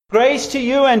Grace to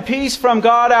you and peace from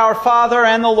God our Father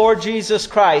and the Lord Jesus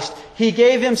Christ. He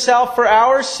gave Himself for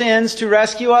our sins to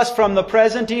rescue us from the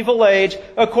present evil age,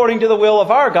 according to the will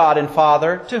of our God and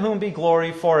Father, to whom be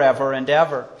glory forever and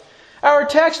ever. Our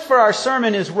text for our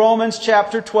sermon is Romans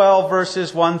chapter 12,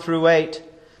 verses 1 through 8.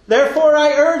 Therefore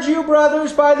I urge you,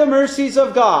 brothers, by the mercies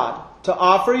of God, to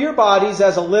offer your bodies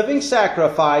as a living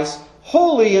sacrifice,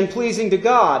 holy and pleasing to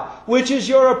God, which is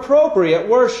your appropriate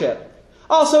worship.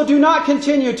 Also, do not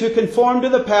continue to conform to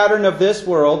the pattern of this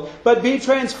world, but be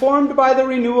transformed by the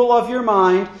renewal of your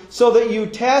mind, so that you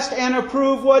test and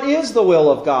approve what is the will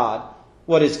of God,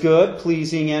 what is good,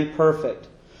 pleasing, and perfect.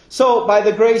 So, by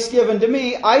the grace given to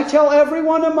me, I tell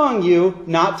everyone among you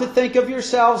not to think of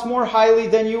yourselves more highly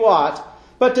than you ought,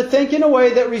 but to think in a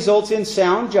way that results in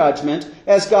sound judgment,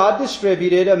 as God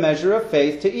distributed a measure of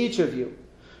faith to each of you.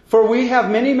 For we have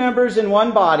many members in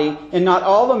one body, and not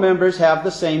all the members have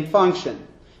the same function.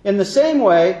 In the same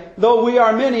way, though we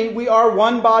are many, we are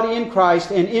one body in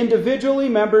Christ, and individually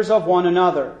members of one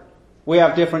another. We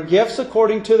have different gifts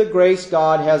according to the grace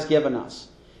God has given us.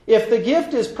 If the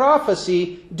gift is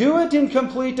prophecy, do it in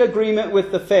complete agreement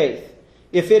with the faith.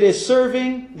 If it is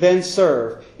serving, then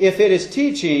serve. If it is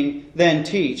teaching, then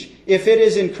teach. If it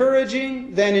is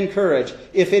encouraging, then encourage.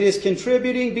 If it is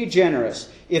contributing, be generous.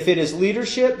 If it is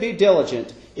leadership, be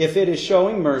diligent. If it is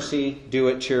showing mercy, do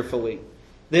it cheerfully.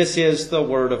 This is the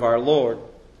word of our Lord.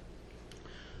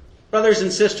 Brothers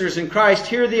and sisters in Christ,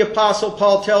 here the Apostle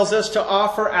Paul tells us to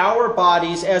offer our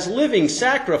bodies as living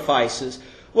sacrifices.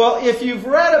 Well, if you've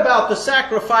read about the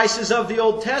sacrifices of the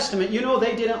Old Testament, you know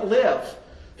they didn't live.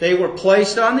 They were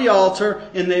placed on the altar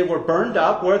and they were burned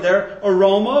up where their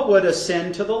aroma would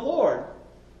ascend to the Lord.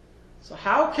 So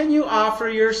how can you offer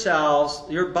yourselves,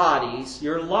 your bodies,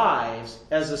 your lives,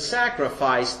 as a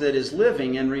sacrifice that is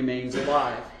living and remains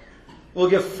alive?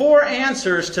 We'll give 4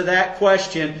 answers to that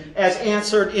question as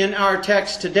answered in our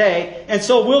text today. And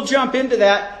so we'll jump into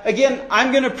that. Again,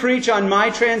 I'm going to preach on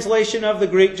my translation of the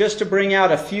Greek just to bring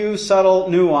out a few subtle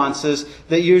nuances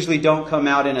that usually don't come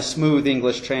out in a smooth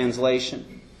English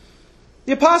translation.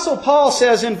 The Apostle Paul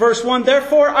says in verse 1,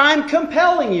 therefore I'm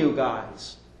compelling you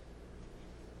guys.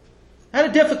 I had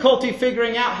a difficulty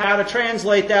figuring out how to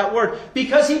translate that word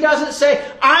because he doesn't say,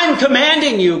 I'm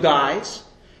commanding you guys.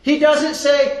 He doesn't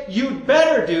say, you'd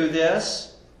better do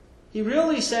this. He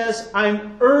really says,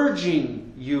 I'm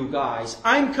urging you guys.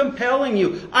 I'm compelling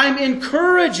you. I'm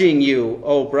encouraging you,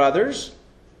 oh brothers.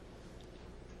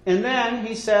 And then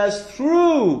he says,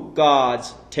 through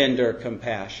God's tender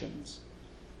compassions.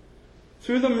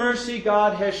 Through the mercy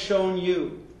God has shown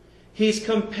you. He's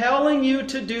compelling you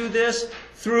to do this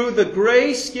through the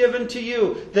grace given to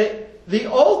you.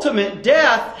 The ultimate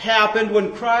death happened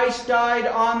when Christ died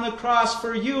on the cross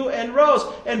for you and rose.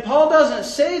 And Paul doesn't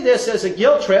say this as a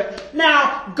guilt trip.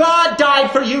 Now, God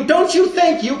died for you. Don't you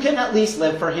think you can at least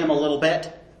live for Him a little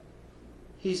bit?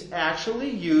 He's actually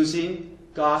using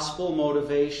gospel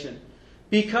motivation.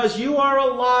 Because you are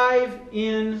alive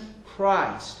in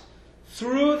Christ.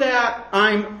 Through that,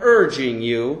 I'm urging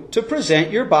you to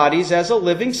present your bodies as a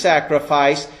living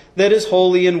sacrifice that is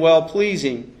holy and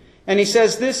well-pleasing. And he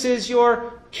says this is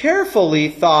your carefully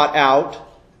thought out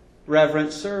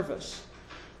reverent service.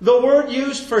 The word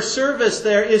used for service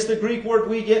there is the Greek word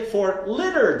we get for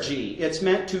liturgy. It's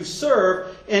meant to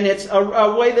serve, and it's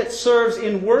a way that serves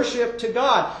in worship to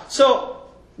God. So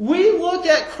we look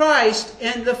at Christ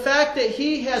and the fact that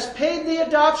He has paid the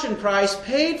adoption price,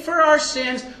 paid for our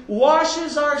sins,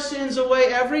 washes our sins away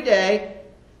every day.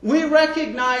 We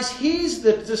recognize He's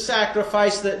the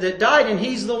sacrifice that died, and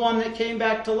He's the one that came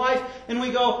back to life. And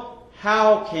we go,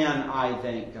 how can I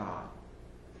thank God?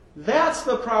 That's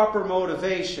the proper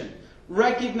motivation.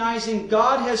 Recognizing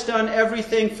God has done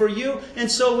everything for you, and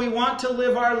so we want to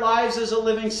live our lives as a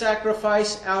living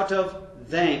sacrifice out of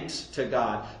thanks to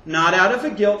God. Not out of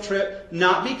a guilt trip,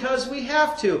 not because we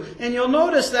have to. And you'll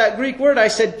notice that Greek word I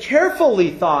said, carefully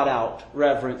thought out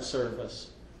reverent service.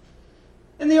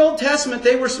 In the Old Testament,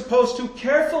 they were supposed to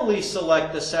carefully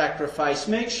select the sacrifice,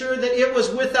 make sure that it was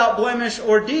without blemish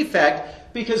or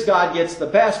defect, because God gets the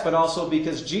best, but also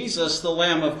because Jesus, the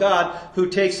Lamb of God, who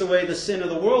takes away the sin of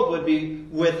the world, would be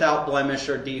without blemish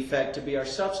or defect to be our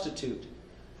substitute.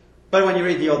 But when you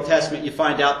read the Old Testament, you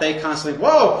find out they constantly,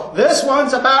 whoa, this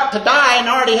one's about to die and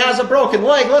already has a broken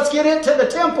leg. Let's get into the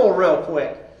temple real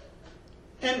quick.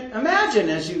 And imagine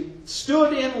as you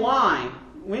stood in line.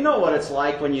 We know what it's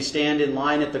like when you stand in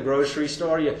line at the grocery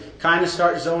store. You kind of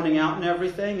start zoning out and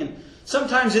everything. And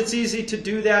sometimes it's easy to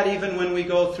do that even when we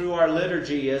go through our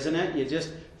liturgy, isn't it? You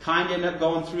just kind of end up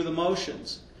going through the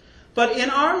motions. But in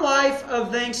our life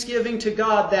of thanksgiving to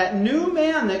God, that new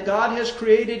man that God has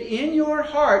created in your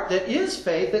heart that is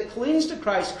faith, that clings to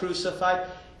Christ crucified,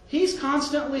 he's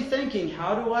constantly thinking,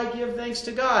 how do I give thanks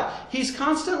to God? He's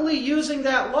constantly using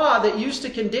that law that used to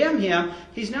condemn him.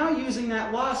 He's now using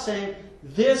that law saying,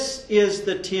 this is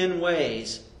the 10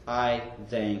 ways I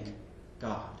thank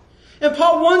God. And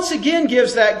Paul once again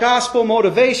gives that gospel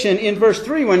motivation in verse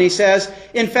 3 when he says,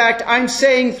 in fact, I'm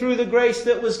saying through the grace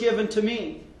that was given to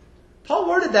me. Paul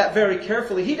worded that very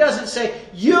carefully. He doesn't say,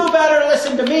 you better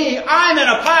listen to me. I'm an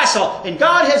apostle and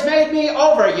God has made me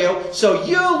over you, so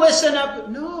you listen up.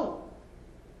 No.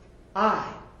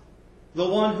 I, the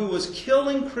one who was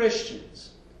killing Christians,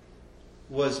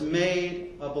 was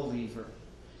made a believer.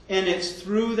 And it's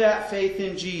through that faith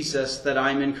in Jesus that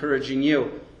I'm encouraging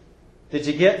you. Did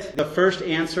you get the first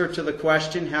answer to the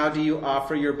question, how do you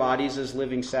offer your bodies as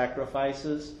living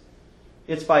sacrifices?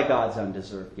 It's by God's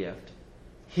undeserved gift.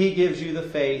 He gives you the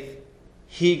faith.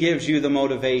 He gives you the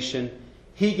motivation.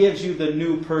 He gives you the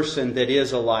new person that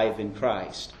is alive in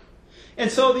Christ. And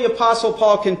so the Apostle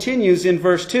Paul continues in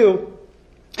verse 2,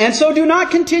 and so do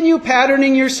not continue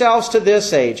patterning yourselves to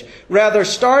this age. Rather,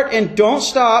 start and don't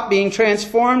stop being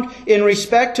transformed in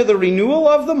respect to the renewal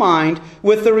of the mind,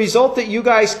 with the result that you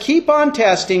guys keep on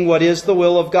testing what is the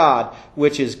will of God,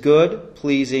 which is good,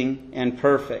 pleasing, and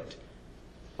perfect.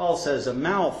 Paul says a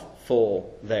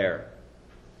mouthful there.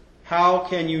 How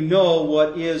can you know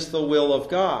what is the will of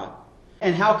God?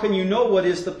 And how can you know what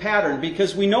is the pattern?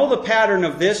 Because we know the pattern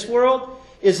of this world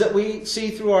is that we see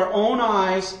through our own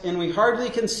eyes and we hardly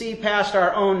can see past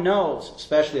our own nose,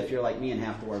 especially if you're like me and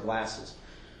have to wear glasses.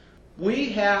 We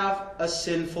have a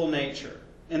sinful nature.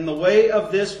 And the way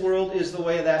of this world is the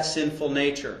way of that sinful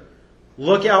nature.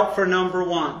 Look out for number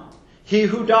 1. He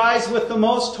who dies with the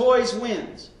most toys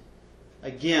wins.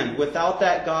 Again, without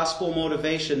that gospel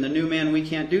motivation, the new man, we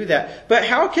can't do that. But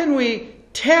how can we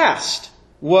test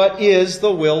what is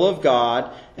the will of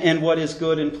God and what is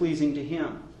good and pleasing to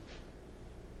Him?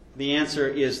 The answer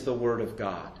is the Word of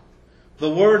God. The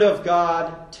Word of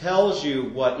God tells you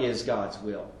what is God's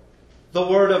will. The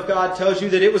Word of God tells you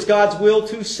that it was God's will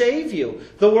to save you.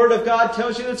 The Word of God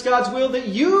tells you that it's God's will that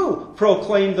you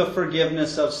proclaim the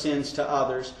forgiveness of sins to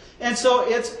others. And so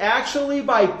it's actually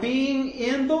by being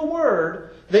in the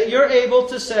Word that you're able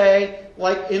to say,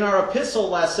 like in our epistle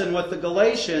lesson with the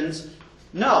Galatians,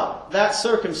 no, that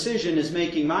circumcision is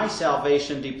making my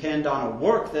salvation depend on a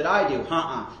work that I do.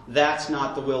 That's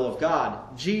not the will of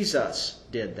God. Jesus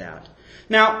did that.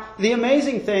 Now, the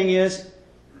amazing thing is,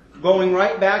 going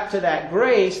right back to that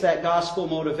grace, that gospel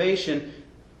motivation,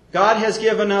 God has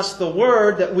given us the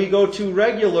Word that we go to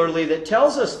regularly that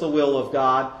tells us the will of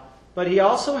God, but He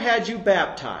also had you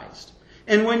baptized.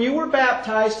 And when you were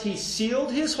baptized, He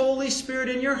sealed His Holy Spirit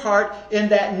in your heart, and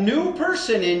that new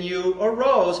person in you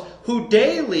arose, who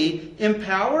daily,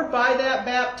 empowered by that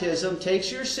baptism,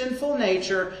 takes your sinful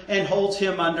nature and holds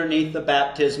him underneath the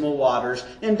baptismal waters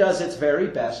and does its very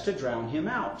best to drown him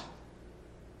out.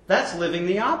 That's living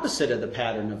the opposite of the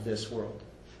pattern of this world.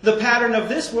 The pattern of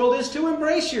this world is to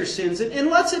embrace your sins. And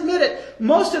let's admit it,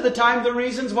 most of the time the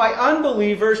reasons why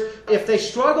unbelievers, if they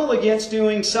struggle against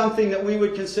doing something that we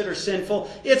would consider sinful,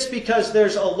 it's because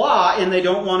there's a law and they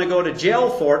don't want to go to jail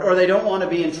for it, or they don't want to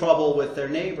be in trouble with their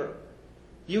neighbor.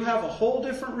 You have a whole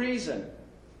different reason.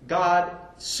 God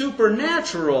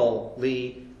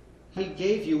supernaturally, He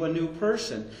gave you a new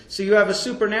person. So you have a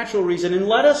supernatural reason. And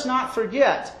let us not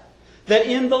forget that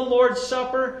in the Lord's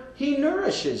Supper, He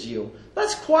nourishes you.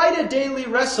 That's quite a daily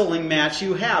wrestling match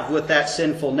you have with that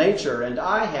sinful nature, and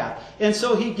I have. And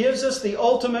so He gives us the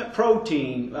ultimate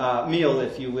protein meal,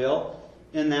 if you will,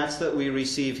 and that's that we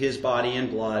receive His body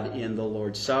and blood in the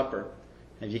Lord's Supper.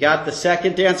 Have you got the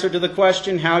second answer to the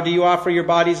question, how do you offer your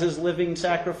bodies as living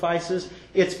sacrifices?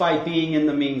 It's by being in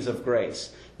the means of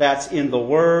grace. That's in the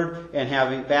Word and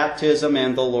having baptism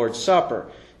and the Lord's Supper.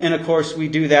 And of course, we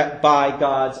do that by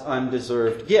God's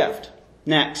undeserved gift.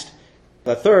 Next,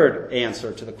 the third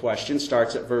answer to the question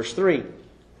starts at verse 3.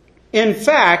 In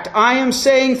fact, I am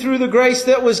saying through the grace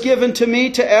that was given to me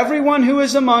to everyone who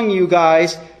is among you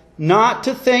guys, not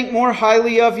to think more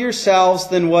highly of yourselves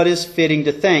than what is fitting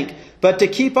to think, but to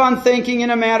keep on thinking in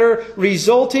a manner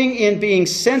resulting in being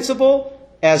sensible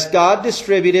as God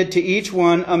distributed to each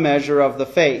one a measure of the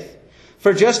faith.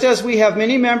 For just as we have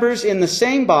many members in the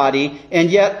same body,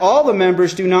 and yet all the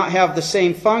members do not have the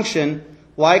same function,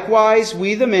 likewise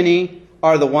we the many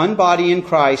are the one body in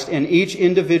Christ, and each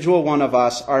individual one of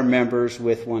us are members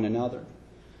with one another.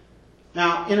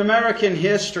 Now, in American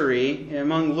history,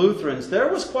 among Lutherans, there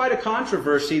was quite a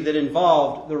controversy that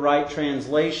involved the right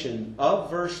translation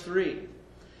of verse 3.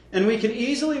 And we can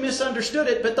easily misunderstood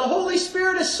it, but the Holy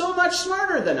Spirit is so much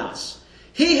smarter than us.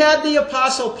 He had the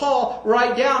Apostle Paul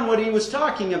write down what he was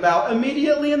talking about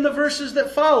immediately in the verses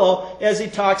that follow as he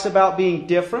talks about being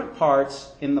different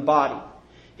parts in the body.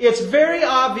 It's very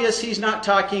obvious he's not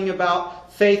talking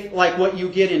about faith like what you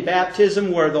get in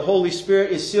baptism, where the Holy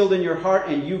Spirit is sealed in your heart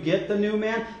and you get the new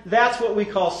man. That's what we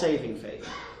call saving faith.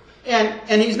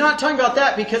 And he's not talking about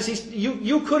that because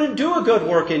you couldn't do a good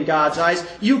work in God's eyes.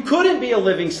 You couldn't be a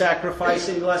living sacrifice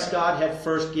unless God had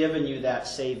first given you that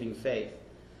saving faith.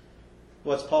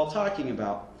 What's Paul talking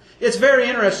about? It's very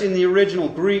interesting. In the original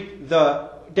Greek, the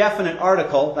definite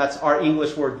article, that's our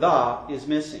English word the, is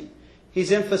missing.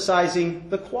 He's emphasizing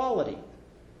the quality,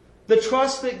 the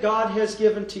trust that God has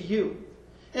given to you.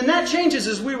 And that changes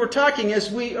as we were talking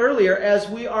earlier, as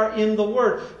we are in the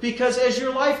Word. Because as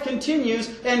your life continues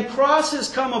and crosses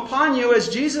come upon you, as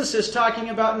Jesus is talking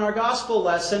about in our gospel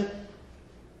lesson,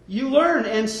 you learn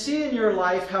and see in your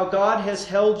life how God has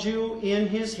held you in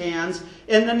His hands.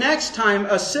 And the next time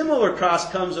a similar cross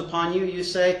comes upon you, you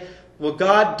say, well,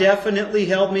 God definitely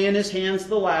held me in His hands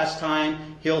the last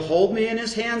time. He'll hold me in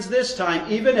His hands this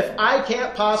time, even if I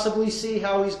can't possibly see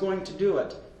how He's going to do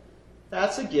it.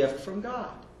 That's a gift from God.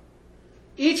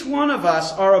 Each one of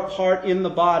us are a part in the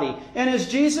body. And as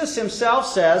Jesus Himself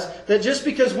says, that just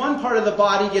because one part of the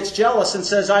body gets jealous and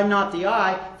says, I'm not the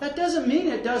eye, that doesn't mean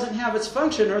it doesn't have its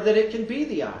function or that it can be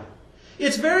the eye.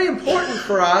 It's very important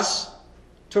for us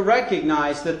to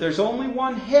recognize that there's only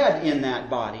one head in that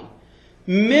body.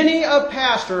 Many a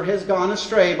pastor has gone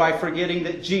astray by forgetting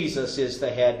that Jesus is the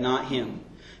head, not him.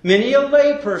 Many a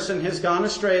layperson has gone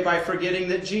astray by forgetting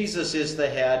that Jesus is the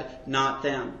head, not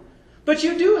them. But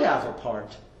you do have a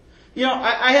part. You know,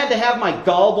 I had to have my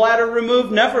gallbladder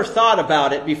removed. Never thought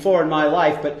about it before in my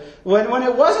life. But when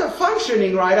it wasn't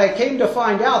functioning right, I came to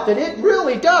find out that it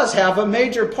really does have a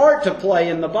major part to play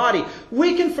in the body.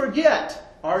 We can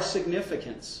forget our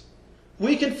significance.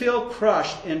 We can feel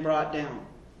crushed and brought down.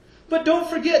 But don't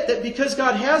forget that because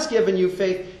God has given you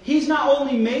faith, He's not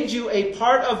only made you a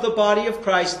part of the body of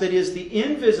Christ that is the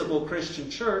invisible Christian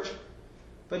church,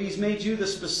 but He's made you the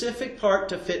specific part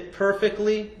to fit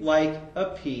perfectly like a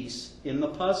piece in the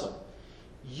puzzle.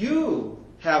 You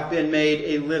have been made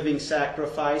a living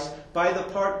sacrifice by the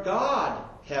part God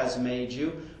has made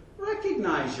you.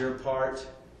 Recognize your part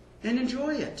and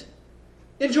enjoy it.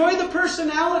 Enjoy the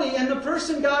personality and the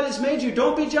person God has made you.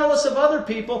 Don't be jealous of other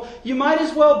people. You might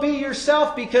as well be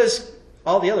yourself because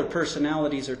all the other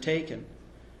personalities are taken.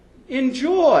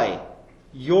 Enjoy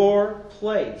your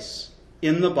place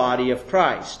in the body of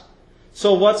Christ.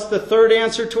 So what's the third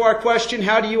answer to our question?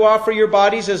 How do you offer your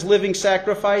bodies as living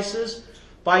sacrifices?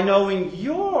 By knowing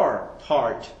your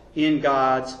part in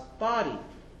God's body.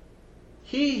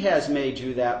 He has made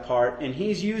you that part, and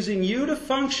He's using you to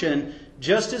function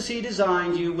just as He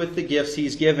designed you with the gifts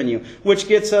He's given you. Which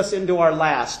gets us into our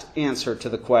last answer to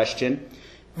the question.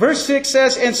 Verse 6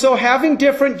 says, and so having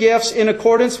different gifts in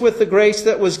accordance with the grace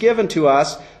that was given to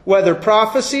us, whether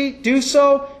prophecy, do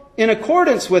so in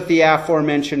accordance with the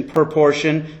aforementioned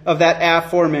proportion of that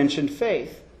aforementioned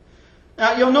faith.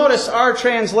 Now you'll notice our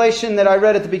translation that I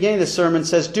read at the beginning of the sermon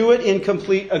says, do it in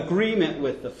complete agreement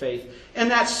with the faith.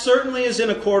 And that certainly is in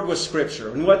accord with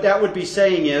Scripture. And what that would be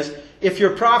saying is, if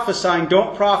you're prophesying,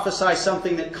 don't prophesy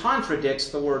something that contradicts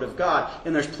the Word of God.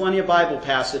 And there's plenty of Bible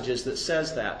passages that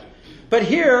says that. But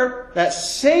here, that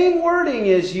same wording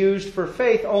is used for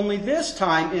faith, only this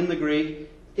time in the Greek,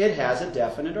 it has a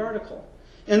definite article.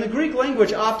 And the Greek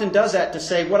language often does that to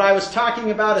say what I was talking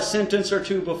about a sentence or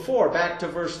two before, back to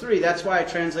verse 3. That's why I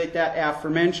translate that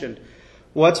aforementioned.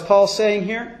 What's Paul saying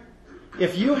here?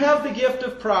 If you have the gift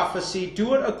of prophecy,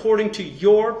 do it according to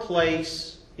your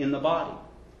place in the body.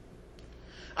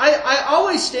 I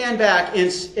always stand back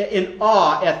in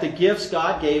awe at the gifts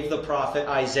God gave the prophet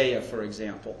Isaiah, for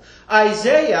example.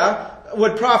 Isaiah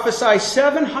would prophesy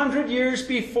 700 years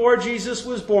before Jesus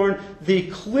was born the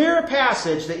clear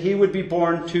passage that He would be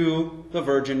born to the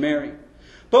Virgin Mary.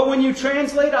 But when you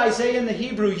translate Isaiah in the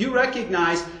Hebrew, you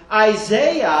recognize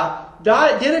Isaiah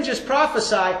didn't just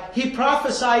prophesy, he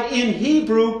prophesied in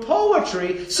Hebrew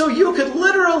poetry, so you could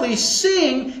literally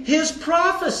sing his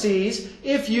prophecies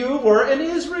if you were an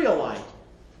Israelite.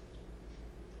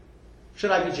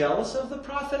 Should I be jealous of the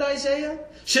prophet Isaiah?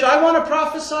 Should I want to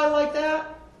prophesy like that?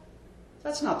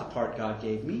 That's not the part God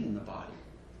gave me in the body.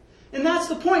 And that's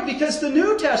the point, because the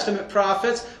New Testament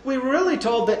prophets, we were really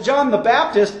told that John the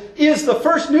Baptist is the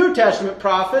first New Testament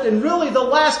prophet and really the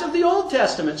last of the Old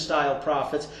Testament style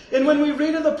prophets. And when we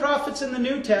read of the prophets in the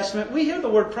New Testament, we hear the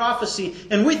word prophecy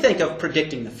and we think of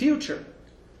predicting the future.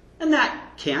 And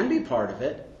that can be part of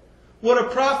it. What a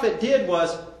prophet did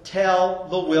was tell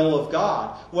the will of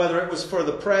God, whether it was for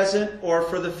the present or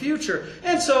for the future.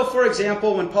 And so, for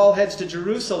example, when Paul heads to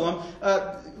Jerusalem,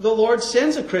 the Lord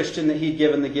sends a Christian that he'd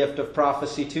given the gift of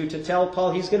prophecy to tell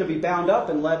Paul he's going to be bound up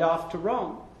and led off to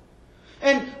Rome.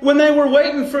 And when they were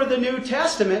waiting for the New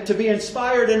Testament to be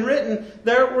inspired and written,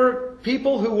 there were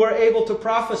people who were able to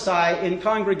prophesy in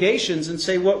congregations and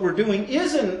say what we're doing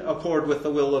is in accord with the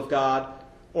will of God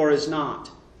or is not.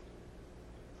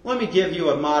 Let me give you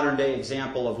a modern day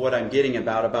example of what I'm getting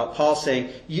about Paul saying,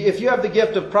 if you have the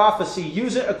gift of prophecy,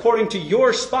 use it according to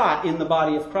your spot in the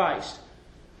body of Christ.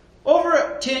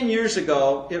 Over 10 years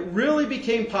ago, it really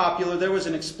became popular. There was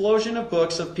an explosion of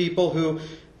books of people who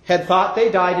had thought they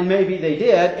died, and maybe they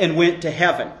did, and went to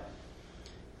heaven.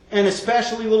 And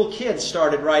especially little kids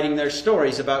started writing their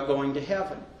stories about going to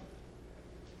heaven.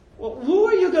 Well, who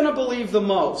are you going to believe the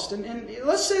most? And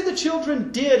let's say the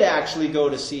children did actually go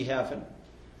to see heaven.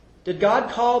 Did God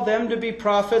call them to be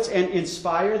prophets and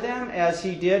inspire them as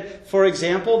He did, for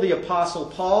example, the Apostle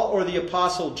Paul or the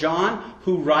Apostle John,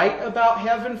 who write about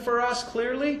heaven for us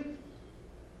clearly?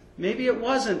 Maybe it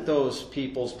wasn't those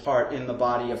people's part in the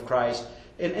body of Christ.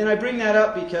 And I bring that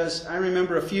up because I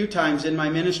remember a few times in my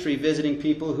ministry visiting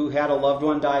people who had a loved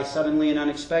one die suddenly and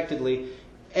unexpectedly.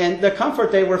 And the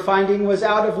comfort they were finding was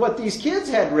out of what these kids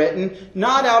had written,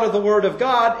 not out of the Word of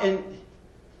God. And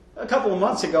a couple of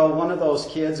months ago, one of those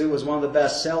kids who was one of the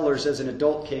best sellers as an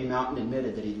adult came out and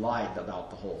admitted that he lied about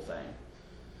the whole thing.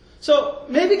 So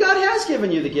maybe God has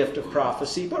given you the gift of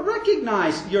prophecy, but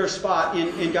recognize your spot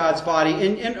in God's body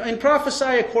and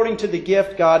prophesy according to the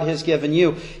gift God has given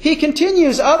you. He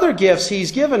continues other gifts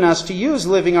He's given us to use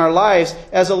living our lives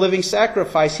as a living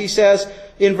sacrifice. He says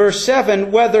in verse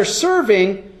 7, whether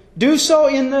serving, do so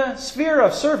in the sphere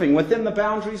of serving, within the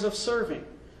boundaries of serving.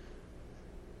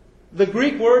 The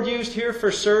Greek word used here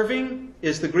for serving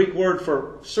is the Greek word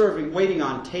for serving, waiting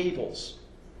on tables.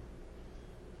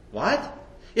 What?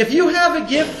 If you have a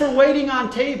gift for waiting on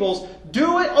tables,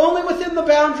 do it only within the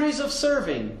boundaries of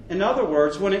serving. In other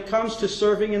words, when it comes to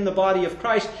serving in the body of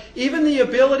Christ, even the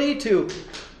ability to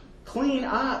clean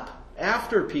up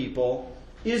after people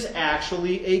is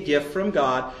actually a gift from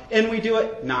God. And we do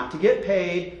it not to get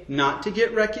paid, not to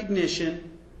get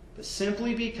recognition, but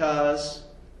simply because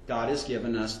God has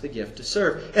given us the gift to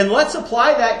serve. And let's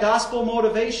apply that gospel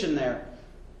motivation there.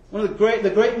 One of the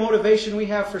great motivation we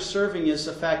have for serving is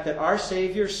the fact that our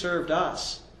Savior served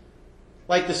us.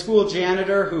 Like the school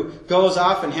janitor who goes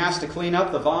off and has to clean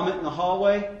up the vomit in the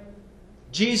hallway.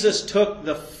 Jesus took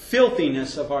the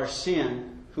filthiness of our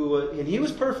sin, and He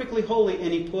was perfectly holy,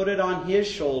 and He put it on His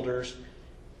shoulders,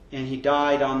 and He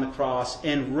died on the cross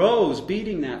and rose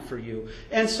beating that for you.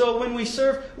 And so when we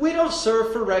serve, we don't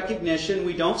serve for recognition.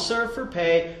 We don't serve for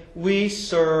pay. We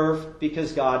serve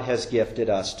because God has gifted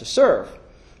us to serve.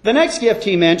 The next gift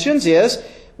he mentions is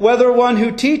whether one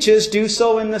who teaches do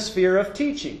so in the sphere of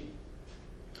teaching.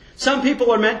 Some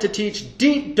people are meant to teach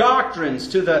deep doctrines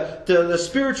to the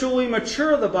spiritually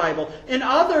mature of the Bible, and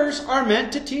others are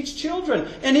meant to teach children.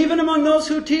 And even among those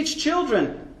who teach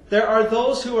children, there are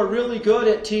those who are really good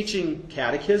at teaching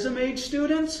catechism-age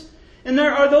students, and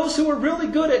there are those who are really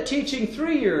good at teaching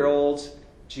 3-year-olds,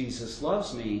 Jesus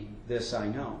loves me, this I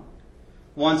know.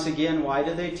 Once again, why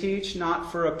do they teach?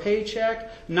 Not for a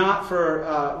paycheck, not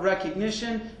for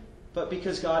recognition, but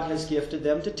because God has gifted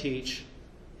them to teach,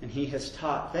 and He has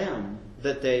taught them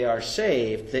that they are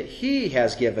saved, that He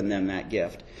has given them that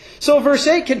gift. So verse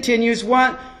 8 continues,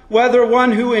 whether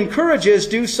one who encourages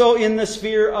do so in the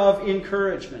sphere of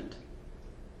encouragement.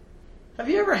 Have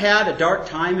you ever had a dark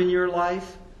time in your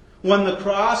life when the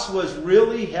cross was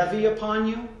really heavy upon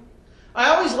you?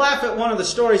 I always laugh at one of the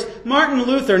stories. Martin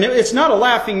Luther, and it's not a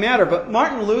laughing matter, but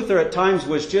Martin Luther at times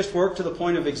was just worked to the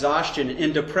point of exhaustion,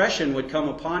 and depression would come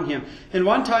upon him. And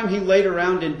one time he laid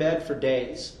around in bed for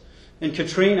days, and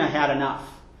Katrina had enough.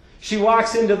 She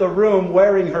walks into the room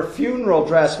wearing her funeral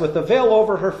dress with the veil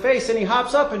over her face, and he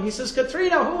hops up and he says,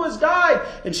 Katrina, who has died?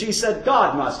 And she said,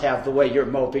 God must have the way you're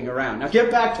moping around. Now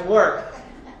get back to work.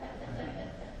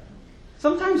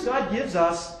 Sometimes God gives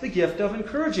us the gift of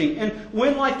encouraging. And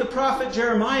when, like the prophet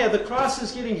Jeremiah, the cross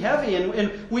is getting heavy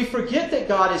and we forget that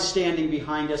God is standing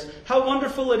behind us, how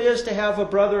wonderful it is to have a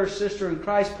brother or sister in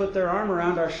Christ put their arm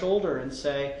around our shoulder and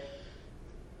say,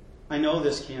 I know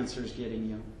this cancer is getting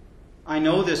you. I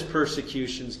know this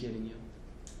persecution is getting you.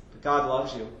 But God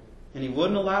loves you. And He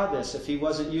wouldn't allow this if He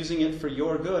wasn't using it for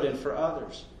your good and for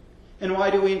others. And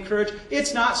why do we encourage?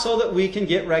 It's not so that we can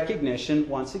get recognition.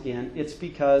 Once again, it's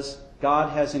because God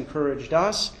has encouraged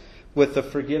us with the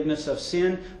forgiveness of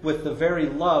sin, with the very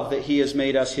love that He has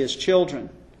made us His children.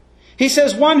 He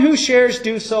says, one who shares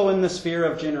do so in the sphere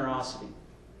of generosity.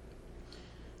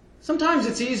 Sometimes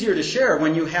it's easier to share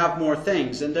when you have more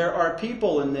things. And there are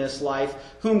people in this life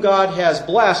whom God has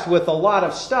blessed with a lot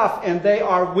of stuff, and they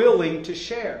are willing to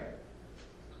share.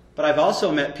 But I've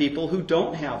also met people who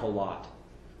don't have a lot.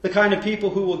 The kind of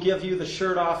people who will give you the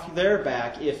shirt off their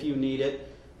back if you need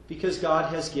it, because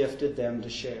God has gifted them to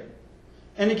share.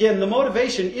 And again, the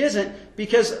motivation isn't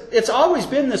because it's always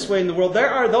been this way in the world.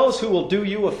 There are those who will do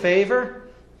you a favor,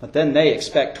 but then they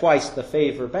expect twice the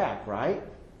favor back, right?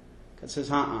 God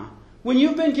says, When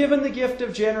you've been given the gift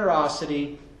of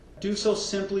generosity, do so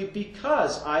simply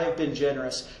because I have been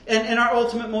generous. And in our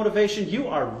ultimate motivation, you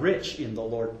are rich in the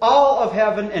Lord. All of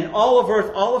heaven and all of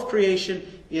earth, all of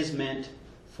creation is meant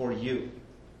for you.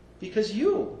 Because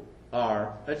you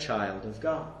are a child of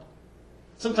God.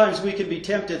 Sometimes we can be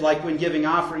tempted, like when giving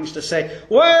offerings, to say,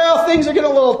 well, things are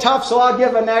getting a little tough, so I'll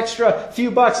give an extra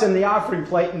few bucks in the offering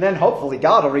plate, and then hopefully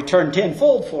God will return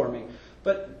tenfold for me.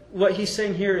 But what he's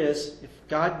saying here is, if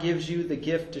God gives you the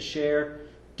gift to share,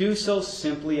 do so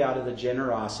simply out of the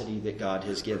generosity that God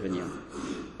has given you.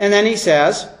 And then he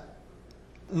says,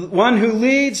 one who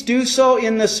leads, do so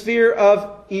in the sphere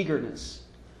of eagerness.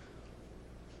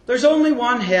 There's only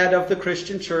one head of the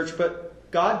Christian church, but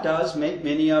God does make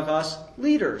many of us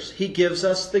leaders. He gives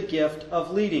us the gift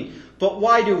of leading. But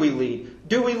why do we lead?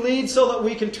 Do we lead so that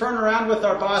we can turn around with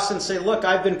our boss and say, look,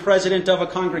 I've been president of a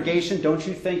congregation. Don't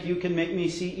you think you can make me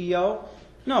CEO?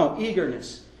 No,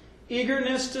 eagerness.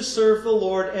 Eagerness to serve the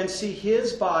Lord and see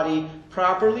His body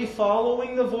properly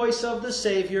following the voice of the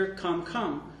Savior,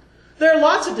 come. There are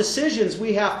lots of decisions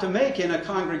we have to make in a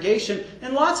congregation,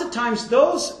 and lots of times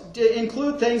those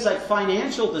include things like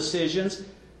financial decisions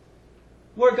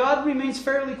where God remains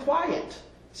fairly quiet.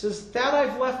 He says, that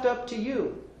I've left up to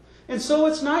you. And so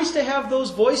it's nice to have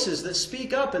those voices that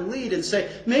speak up and lead and say,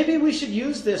 maybe we should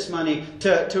use this money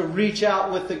to reach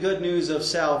out with the good news of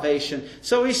salvation.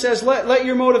 So he says, let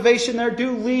your motivation there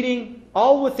do leading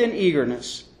all within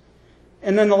eagerness.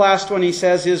 And then the last one he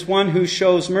says is, one who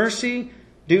shows mercy,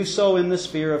 do so in the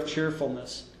sphere of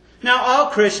cheerfulness. Now, all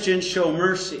Christians show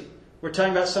mercy. We're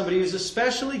talking about somebody who's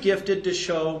especially gifted to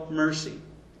show mercy.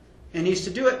 And he's to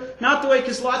do it not the way,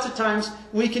 because lots of times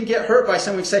we can get hurt by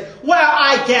someone say, well,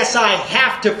 I guess I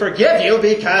have to forgive you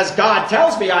because God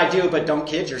tells me I do, but don't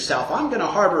kid yourself. I'm going to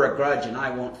harbor a grudge and I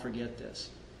won't forget this.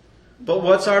 But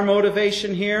what's our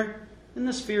motivation here? In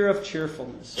the sphere of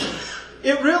cheerfulness.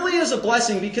 It really is a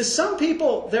blessing, because some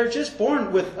people, they're just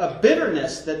born with a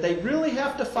bitterness that they really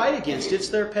have to fight against. It's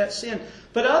their pet sin.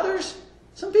 But others,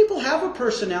 some people have a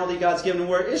personality God's given them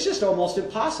where it's just almost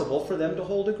impossible for them to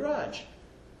hold a grudge.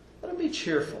 Let them be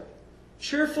cheerful.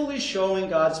 Cheerfully showing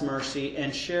God's mercy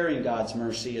and sharing God's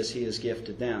mercy as He has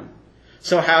gifted them.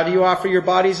 So how do you offer your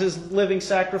bodies as living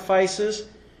sacrifices?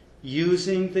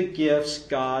 Using the gifts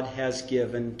God has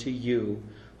given to you,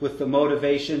 with the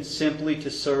motivation simply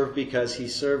to serve because He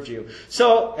served you.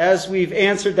 So, as we've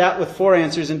answered that with 4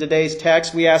 answers in today's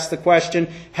text, we ask the question,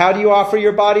 how do you offer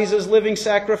your bodies as living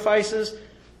sacrifices?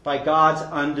 By God's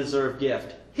undeserved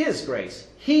gift. His grace.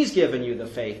 He's given you the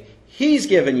faith. He's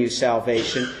given you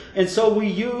salvation. And so we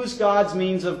use God's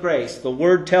means of grace. The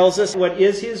Word tells us what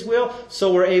is His will,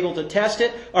 so we're able to test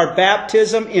it. Our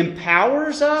baptism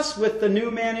empowers us with the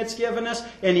new man it's given us,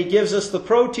 and He gives us the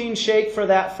protein shake for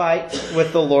that fight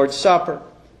with the Lord's Supper.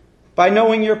 By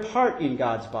knowing your part in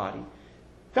God's body.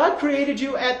 God created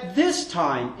you at this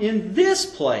time, in this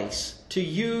place, to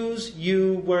use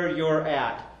you where you're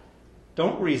at.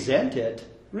 Don't resent it.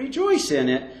 Rejoice in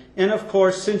it. And of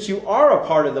course, since you are a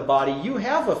part of the body, you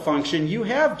have a function, you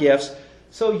have gifts,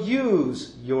 so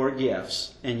use your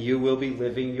gifts, and you will be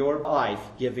living your life,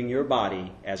 giving your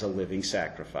body as a living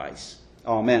sacrifice.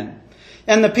 Amen.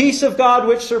 And the peace of God,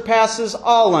 which surpasses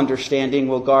all understanding,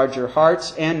 will guard your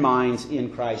hearts and minds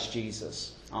in Christ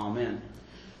Jesus. Amen.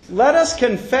 Let us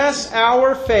confess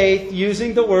our faith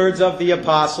using the words of the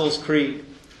Apostles' Creed.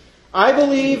 I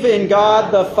believe in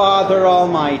God the Father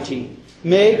Almighty,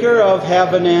 Maker of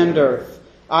heaven and earth.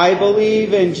 I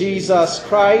believe in Jesus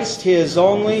Christ, His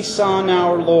only Son,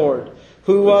 our Lord,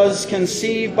 who was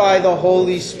conceived by the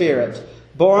Holy Spirit,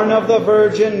 born of the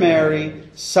Virgin Mary,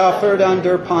 suffered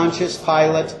under Pontius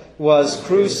Pilate, was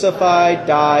crucified,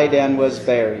 died, and was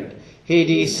buried. He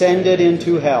descended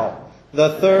into hell.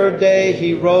 The 3rd day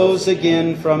He rose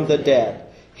again from the dead.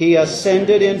 He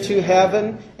ascended into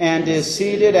heaven and is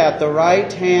seated at the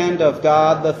right hand of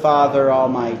God the Father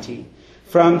Almighty.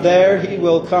 From there He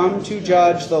will come to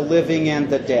judge the living and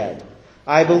the dead.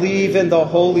 I believe in the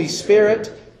Holy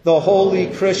Spirit, the holy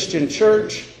Christian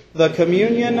Church, the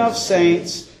communion of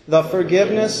saints, the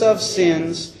forgiveness of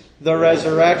sins, the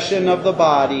resurrection of the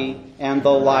body, and the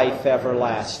life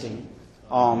everlasting.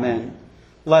 Amen.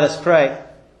 Let us pray.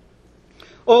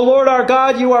 O Lord our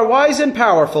God, you are wise and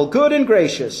powerful, good and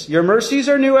gracious. Your mercies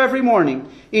are new every morning.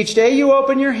 Each day you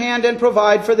open your hand and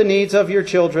provide for the needs of your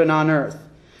children on earth.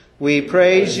 We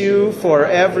praise you for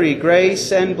every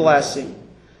grace and blessing.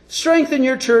 Strengthen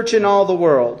your church in all the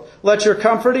world. Let your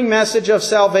comforting message of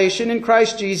salvation in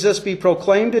Christ Jesus be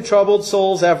proclaimed to troubled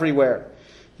souls everywhere.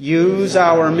 Use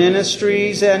our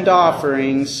ministries and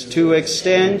offerings to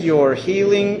extend your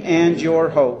healing and your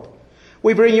hope.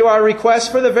 We bring you our requests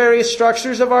for the various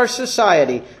structures of our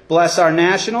society. Bless our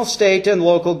national, state, and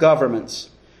local governments.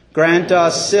 Grant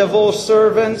us civil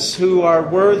servants who are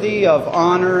worthy of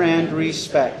honor and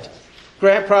respect.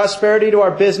 Grant prosperity to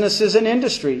our businesses and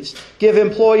industries. Give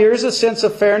employers a sense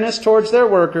of fairness towards their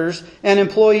workers and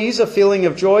employees a feeling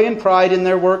of joy and pride in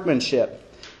their workmanship.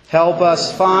 Help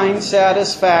us find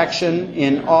satisfaction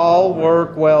in all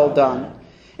work well done.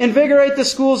 Invigorate the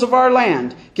schools of our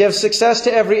land. Give success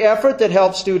to every effort that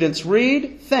helps students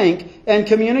read, think, and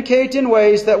communicate in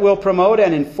ways that will promote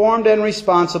an informed and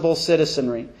responsible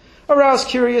citizenry. Arouse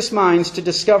curious minds to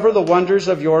discover the wonders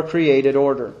of your created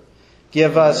order.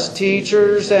 Give us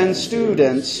teachers and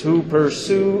students who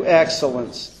pursue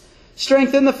excellence.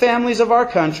 Strengthen the families of our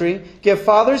country. Give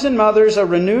fathers and mothers a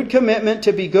renewed commitment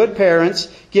to be good parents.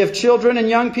 Give children and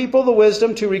young people the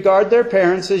wisdom to regard their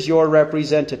parents as your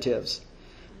representatives.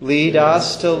 Lead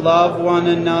us to love one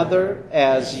another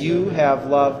as you have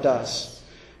loved us.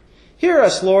 Hear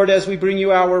us, Lord, as we bring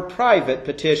you our private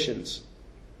petitions.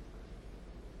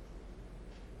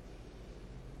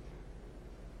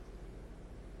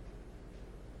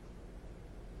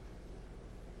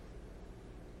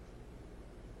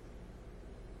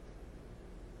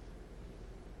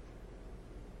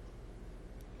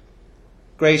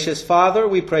 Gracious Father,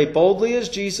 we pray boldly as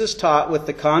Jesus taught, with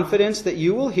the confidence that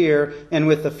you will hear and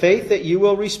with the faith that you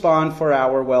will respond for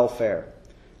our welfare.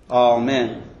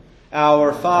 Amen.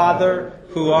 Our Father,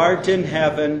 who art in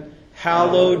heaven,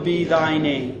 hallowed be thy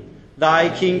name. Thy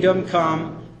kingdom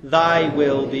come, thy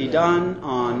will be done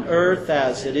on earth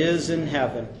as it is in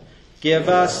heaven. Give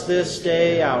us this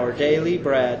day our daily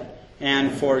bread,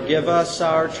 and forgive us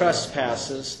our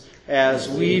trespasses, as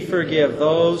we forgive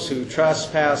those who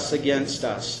trespass against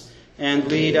us. And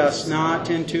lead us not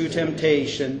into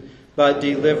temptation, but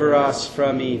deliver us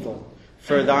from evil.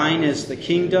 For thine is the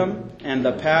kingdom, and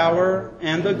the power,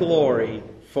 and the glory,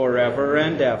 forever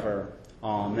and ever.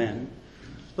 Amen.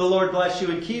 The Lord bless you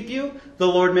and keep you. The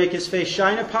Lord make his face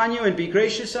shine upon you and be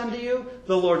gracious unto you.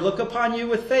 The Lord look upon you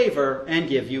with favor and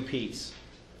give you peace.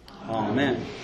 Amen.